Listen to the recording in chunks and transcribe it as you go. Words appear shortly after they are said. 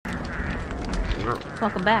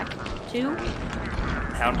Welcome back to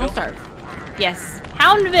Houndville? Don't Starve. Yes,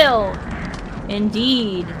 Houndville!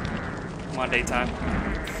 Indeed. Come on, daytime.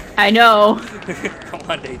 I know. Come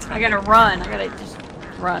on, daytime. I gotta run. I gotta just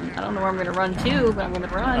run. I don't know where I'm gonna run to, but I'm gonna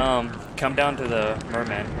run. Come down to the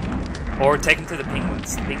merman. Or take them to the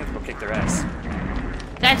penguins. The penguins will kick their ass.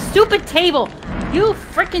 That stupid table! You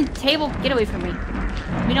freaking table! Get away from me.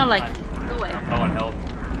 We don't like you. Go away. I'm low on health.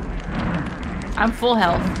 I'm full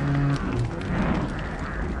health.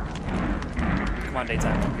 Come on,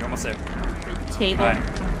 daytime. You're almost there. Table. Alright.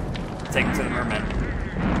 Take them to the merman. I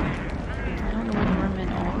don't know where the mermen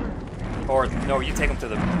are. Or, no, you take them to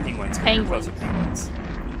the penguins. Penguins. Penguins.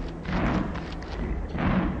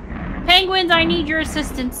 Penguins, I need your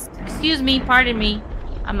assistance. Excuse me, pardon me.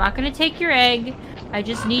 I'm not gonna take your egg. I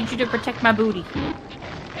just need you to protect my booty.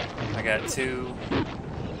 I got 2.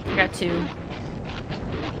 I got 2.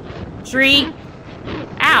 3.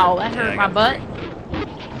 Ow, that hurt my butt. 3.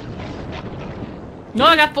 No,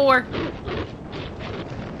 I got 4.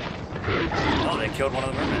 Oh, they killed one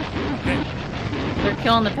of the mermen. Okay. They're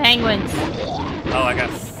killing the penguins. Oh, I got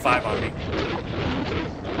 5 on me.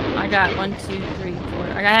 I got 1, 2, 3, 4.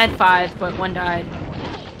 I had 5, but 1 died.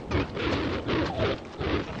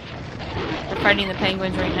 They're fighting the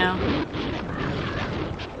penguins right now.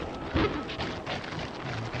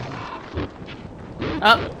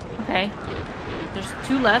 Oh, okay. There's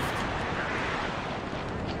 2 left.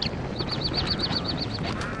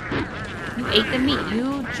 You ate the meat,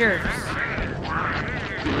 you jerks.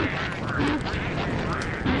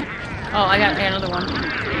 Oh, I got another one.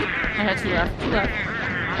 I got 2 left. 2 left.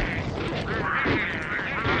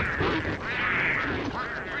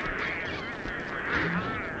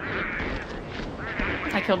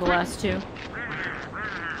 I killed the last 2.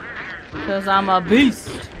 Because I'm a beast.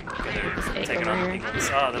 This egg Taking over on the here. penguins.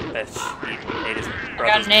 Oh, the bitch. He ate his I got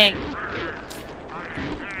brother's an egg.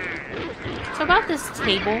 So about this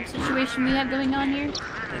table situation we have going on here. It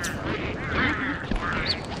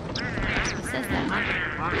says that.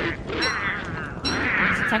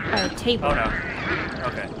 It's attacked by a table. Oh no.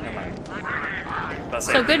 Okay, never mind.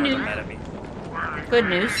 So good news. Mad at me. Good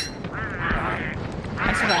news.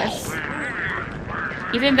 I survived.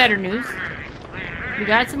 Even better news. We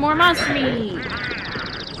got some more monster meat.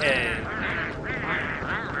 Hey.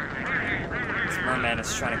 This merman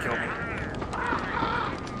is trying to kill me.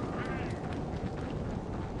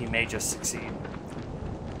 He may just succeed.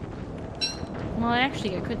 Well,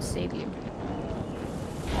 actually, I could save you.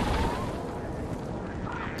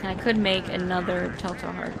 And I could make another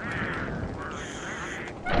telltale heart.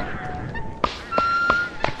 I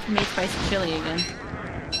made spicy chili again.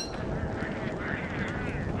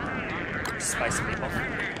 Spicy people.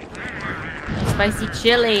 Spicy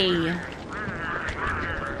chili.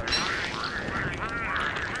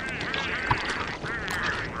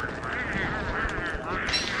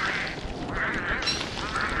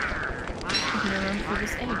 There's no room for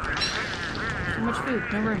this egg. Too much food,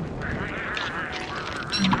 no room.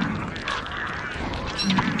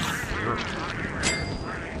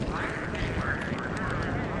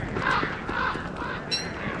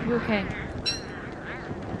 You okay?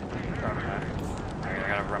 I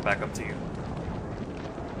gotta run back up to you.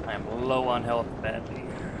 I am low on health badly.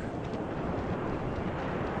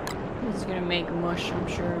 This is gonna make mush, I'm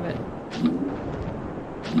sure of it.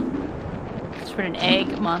 Let's put an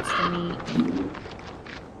egg, monster meat,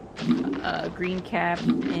 a green cap,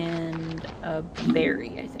 and a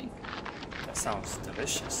berry, I think. That sounds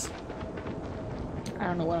delicious. I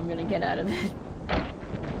don't know what I'm gonna get out of it.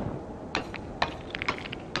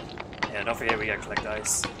 Yeah, don't forget we gotta collect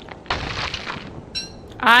ice.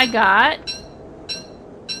 I got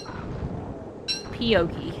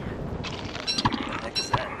Pyogi. What the heck is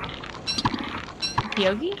that?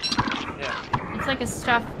 Pyogi? Yeah. It's like a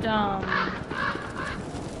stuffed,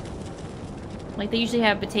 like they usually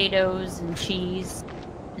have potatoes and cheese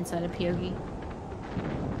inside a Pyogi.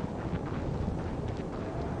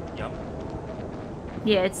 Yum.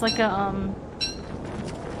 Yeah, it's like a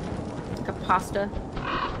pasta.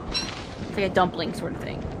 It's like a dumpling sort of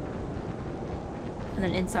thing. And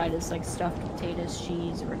then inside is like stuffed potatoes,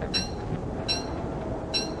 cheese, or whatever.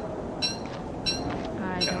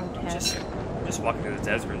 I don't have... Just walking through the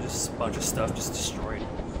desert and just a bunch of stuff just destroyed.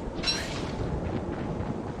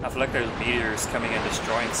 I feel like there's meteors coming and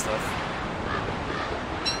destroying stuff.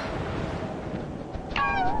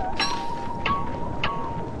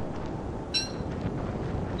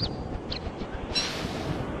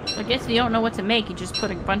 I guess if you don't know what to make, you just put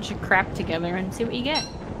a bunch of crap together and see what you get.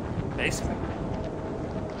 Basically.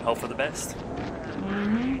 Hope for the best.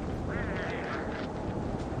 Mm-hmm.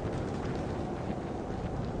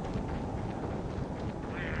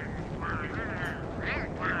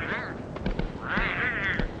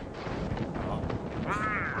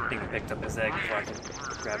 this egg before I can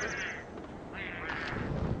grab it.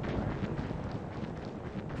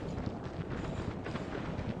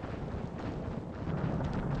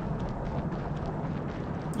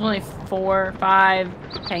 Only 4 or 5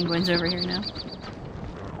 penguins over here now.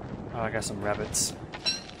 Oh, I got some rabbits.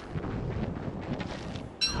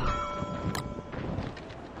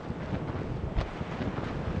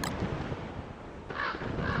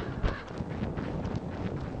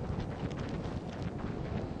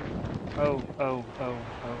 Oh.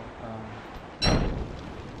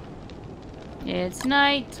 It's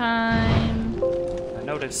nighttime. I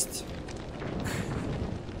noticed.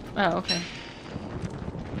 Oh, okay.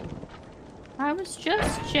 I was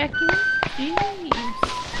just checking. Jeez.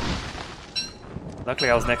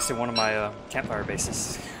 Luckily, I was next to one of my campfire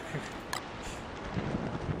bases.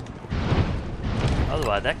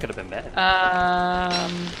 Otherwise, that could have been bad.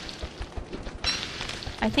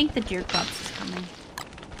 I think the deer crops is coming.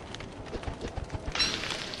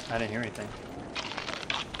 I didn't hear anything.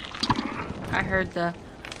 I heard the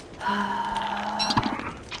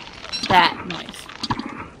that noise.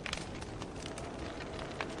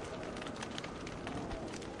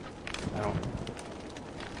 I don't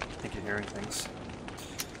think you're hearing things.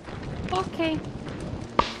 Okay.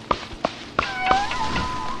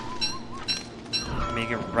 I mean,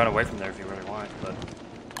 you can run away from there if you really want, but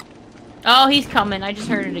Oh, he's coming. I just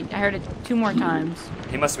heard it. I heard it 2 more times.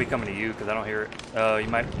 he must be coming to you because I don't hear it. You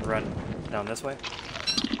might run down this way.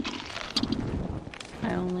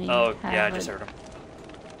 I only Oh, have yeah, I just heard him.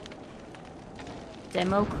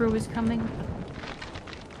 Demo crew is coming.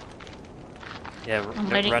 Yeah, I'm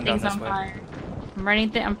lighting run down things this on way. fire. I'm running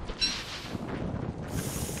things.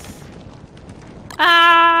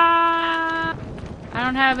 Ah! I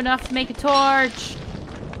don't have enough to make a torch.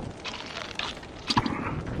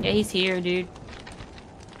 Yeah, he's here, dude.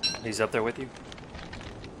 He's up there with you?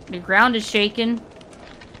 The ground is shaking.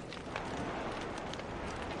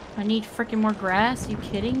 I need freaking more grass. Are you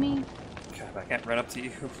kidding me? God, I can't run up to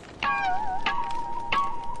you.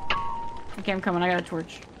 Okay, I'm coming. I got a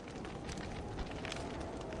torch.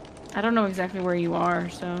 I don't know exactly where you are,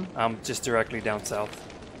 so... I'm just directly down south.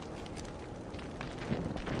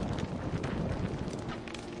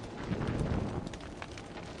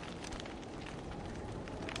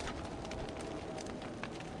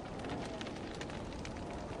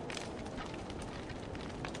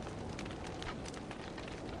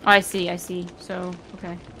 Oh, I see. So,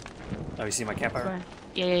 okay. Oh, you see my campfire? Sorry.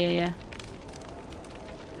 Yeah.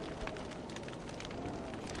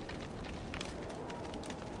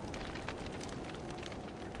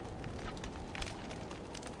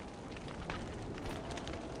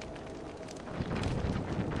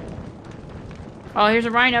 Oh, here's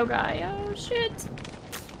a rhino guy. Oh, shit.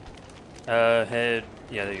 Head.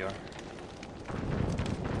 Yeah, there you are.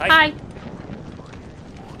 Hi.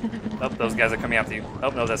 Oh, those guys are coming after you. Oh,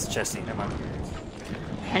 no, that's Chesty. Never mind.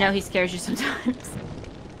 I know he scares you sometimes.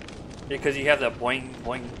 Because you have that boing,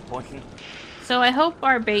 boing, boing. So I hope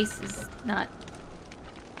our base is not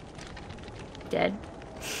dead.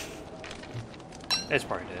 It's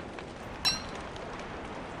probably dead.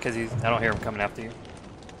 Because I don't hear him coming after you.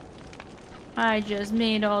 I just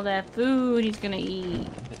made all that food he's gonna eat.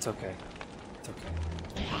 It's okay. It's okay.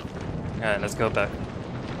 Alright, let's go back.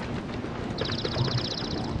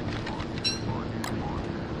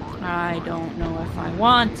 I don't know if I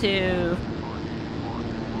want to.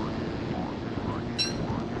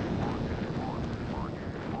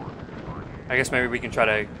 I guess maybe we can try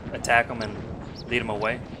to attack them and lead them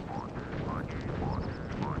away.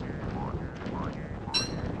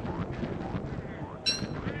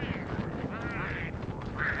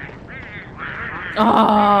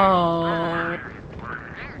 Oh.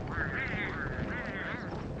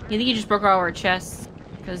 You think he just broke all our chests?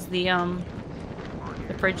 Because the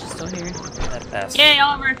fridge is still here. That bastard. Yay,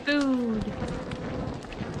 all of our food!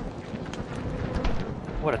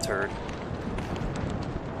 What a turd.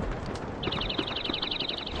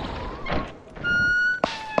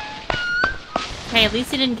 Hey, at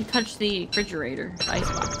least he didn't touch the refrigerator, the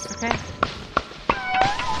icebox, okay?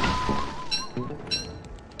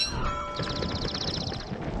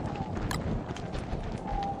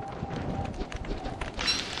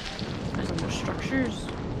 There's some more structures.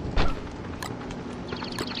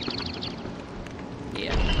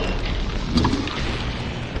 Yeah.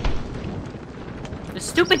 The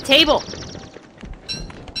stupid table!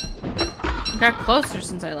 It got closer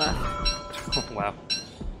since I left. Wow.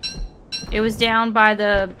 It was down by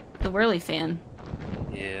the whirly fan.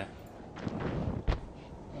 Yeah.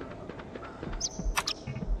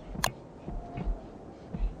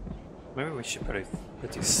 Maybe we should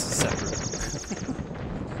put these separate.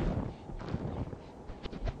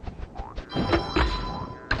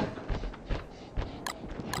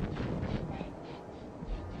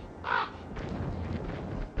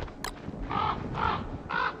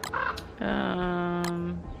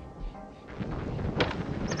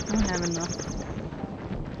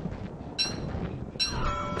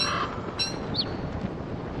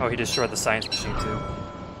 Oh, he destroyed the science machine too.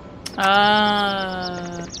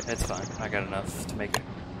 It's fine. I got enough to make it.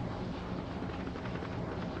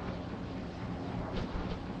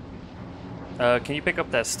 Can you pick up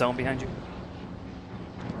that stone behind you?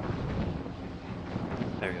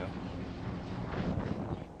 There you go.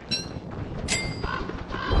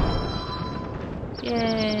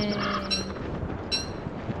 Yay!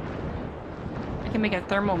 I can make a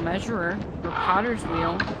thermal measurer or potter's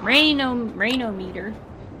wheel. Rainometer.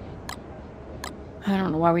 I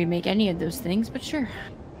don't know why we make any of those things, but sure.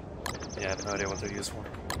 Yeah, I have no idea what they're used for.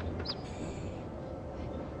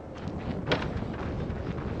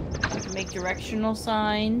 I can make directional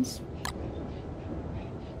signs.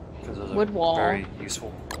 Because those Wood are wall. very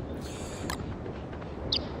useful.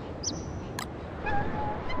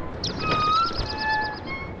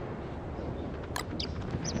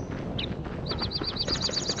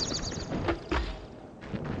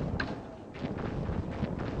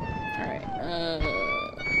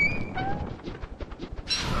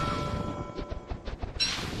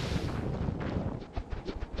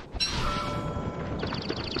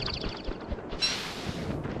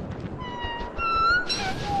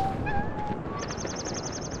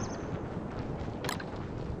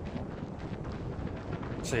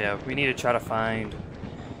 So yeah, we need to try to find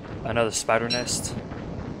another spider nest.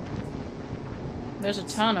 There's a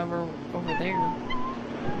ton over there.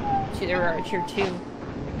 See, there are here too.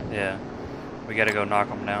 Yeah, we gotta go knock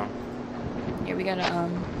them down. Yeah, we gotta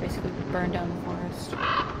basically burn down the forest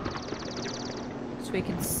so we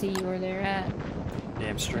can see where they're at.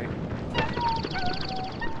 Damn straight.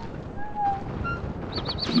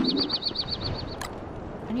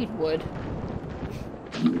 I need wood.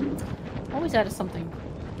 Always out of something.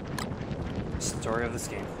 Story of this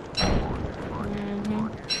game. Mm-hmm.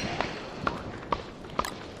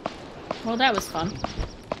 Well, that was fun.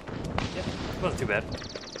 Yep, wasn't too bad.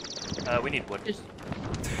 We need wood.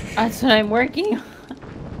 That's what I'm working on.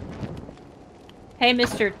 Hey,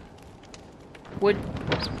 Mr. Wood.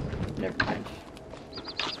 Never mind.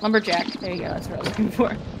 Lumberjack. There you go. That's what I was looking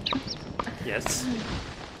for. Yes.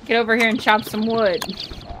 Get over here and chop some wood.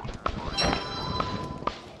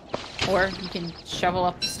 Or you can shovel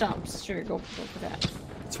up the stumps. Sure, go for that.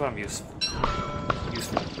 That's what I'm useful.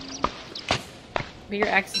 But your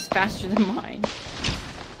axe is faster than mine.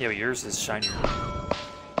 Yeah, but yours is shinier.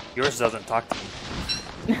 Yours doesn't talk to me.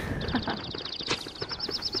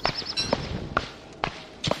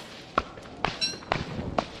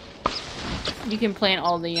 You can plant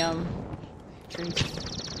all the trees.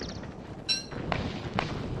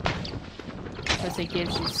 Because it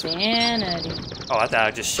gives you sanity. Oh, I thought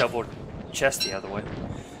I just shoveled chest the other way.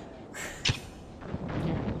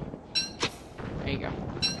 Yeah. There you go.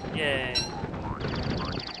 Yay.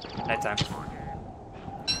 Nighttime.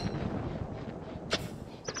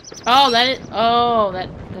 Oh,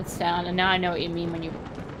 that sound. And now I know what you mean when you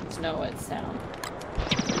know it sound.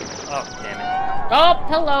 Oh, damn it. Oh,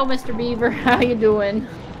 hello, Mr. Beaver. How you doing?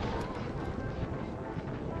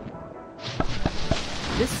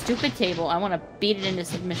 This stupid table, I want to beat it into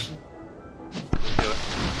submission. Do it.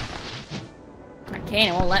 I can't,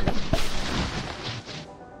 it won't let me.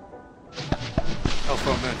 Oh,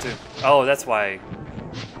 full moon too. Oh, that's why.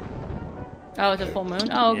 Oh, it's a full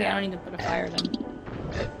moon? Oh, okay, Yeah. I don't need to put a fire then.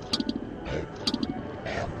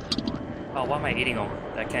 Oh, why am I eating them?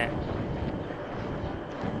 I can't.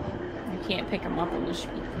 You can't pick them up unless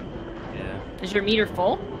you... Yeah. Is your meter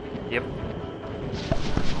full? Yep.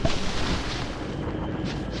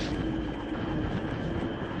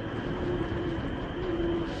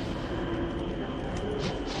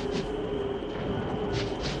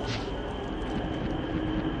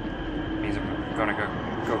 Means I'm gonna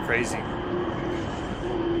go crazy.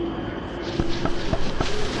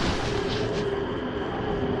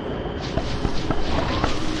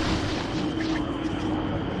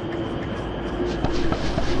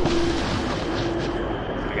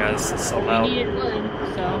 This is so loud. We needed wood,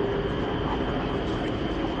 so...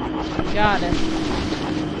 You got it.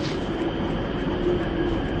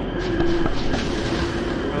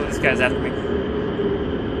 Oh, this guy's after me.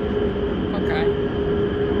 Okay.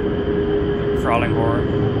 Crawling horror.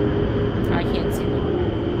 I can't see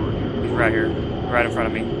them. He's right here. Right in front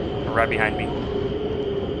of me. Or right behind me.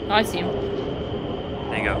 Oh, I see him.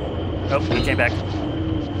 There you go. Oh, he came back.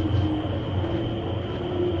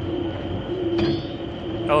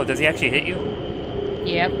 Oh, does he actually hit you?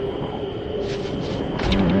 Yep.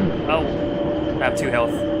 Oh, I have 2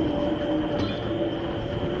 health.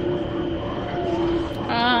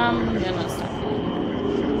 I'm gonna stop.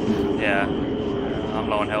 Yeah, I'm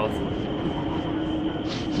low on health.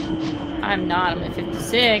 I'm not. I'm at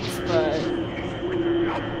 56, but...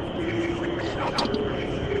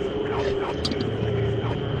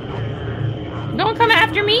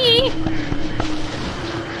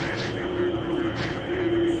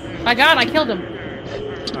 I killed him.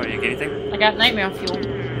 Oh, you get anything? I got nightmare fuel.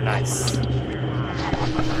 Nice.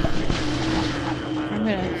 I'm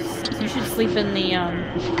gonna. You should sleep in the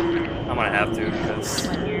I'm gonna have to because.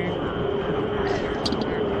 when you're.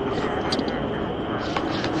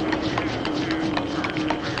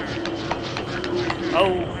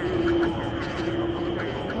 Oh,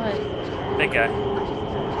 What? big guy.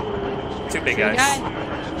 Two big Tree guys. guy?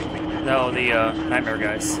 No, the nightmare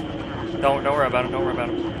guys. Don't worry about him. Don't worry about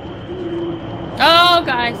him. Oh, God,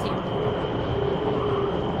 I see him.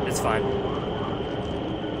 It's fine.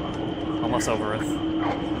 Almost over with.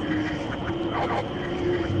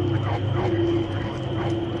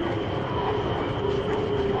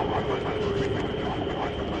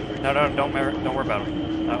 No, don't worry about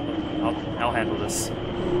him. I'll handle this.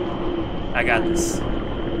 I got this.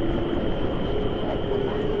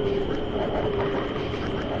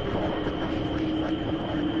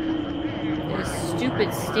 This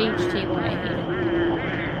stupid stage table, I hate it.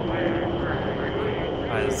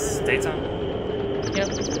 Alright, it's daytime? Yep.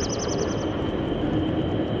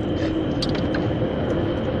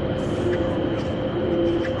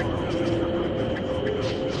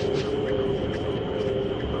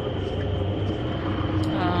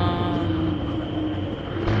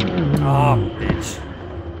 Oh, bitch.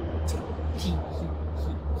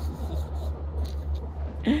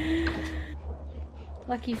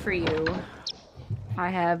 Lucky for you, I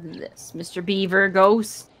have this, Mr. Beaver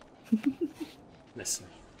Ghost. Listen.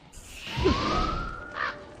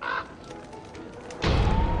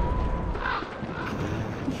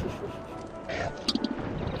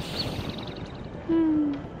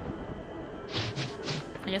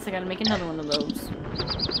 I guess I gotta make another one of those.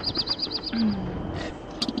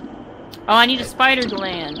 Oh, I need a spider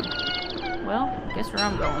gland. Well, guess where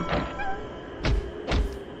I'm going.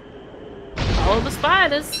 Follow the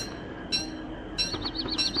spiders.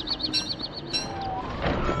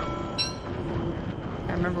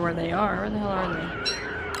 I remember where they are. Where the hell are they?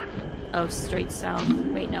 Oh, straight south.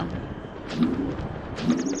 Wait, no.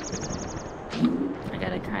 I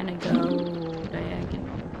gotta kind of go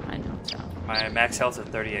diagonal. I know, south. My max health is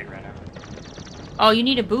 38 right now. Oh, you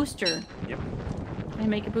need a booster. Yep. Can I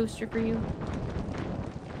make a booster for you?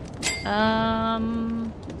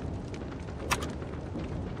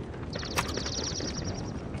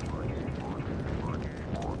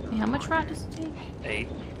 Hey, how much rot does it take? 8.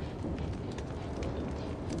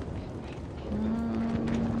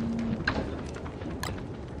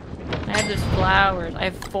 I have those flowers. I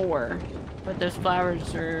have 4. But those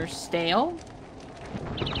flowers are stale.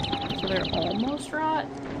 So they're almost rot.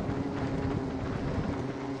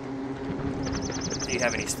 Do you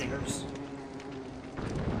have any stingers?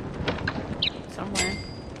 Somewhere.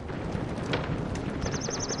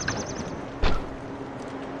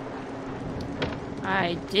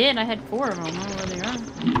 I did. I had 4 of them. I don't know where they are.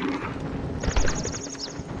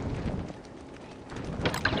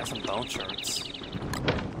 I got some bone shards.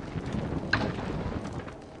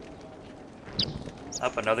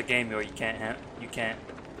 Up another game where you can't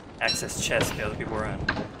access chests the other people are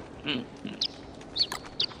in.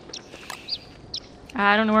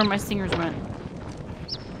 I don't know where my stingers went.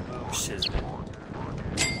 Oh shit.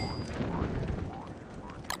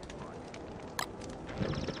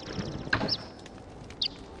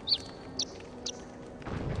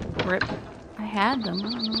 Rip. I had them. I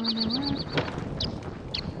don't know where they went.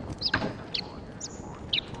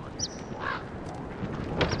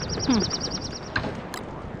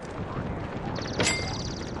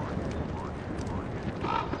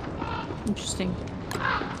 Interesting.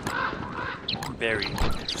 Very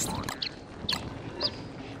interesting.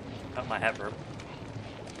 Up my hat, bro.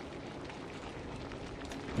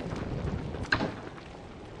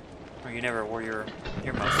 Oh, you never wore your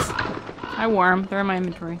earmuffs. I wore them. They're in my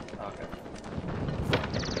inventory. Okay.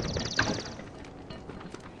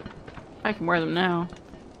 I can wear them now.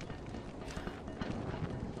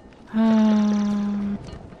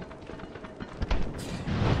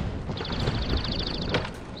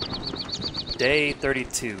 Day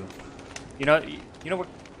 32. You know what You know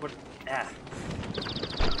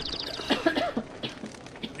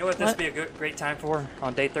what this would be a great time for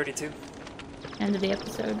on day 32? End of the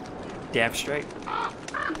episode. Damn straight.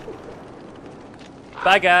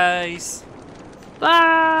 Bye guys.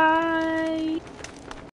 Bye.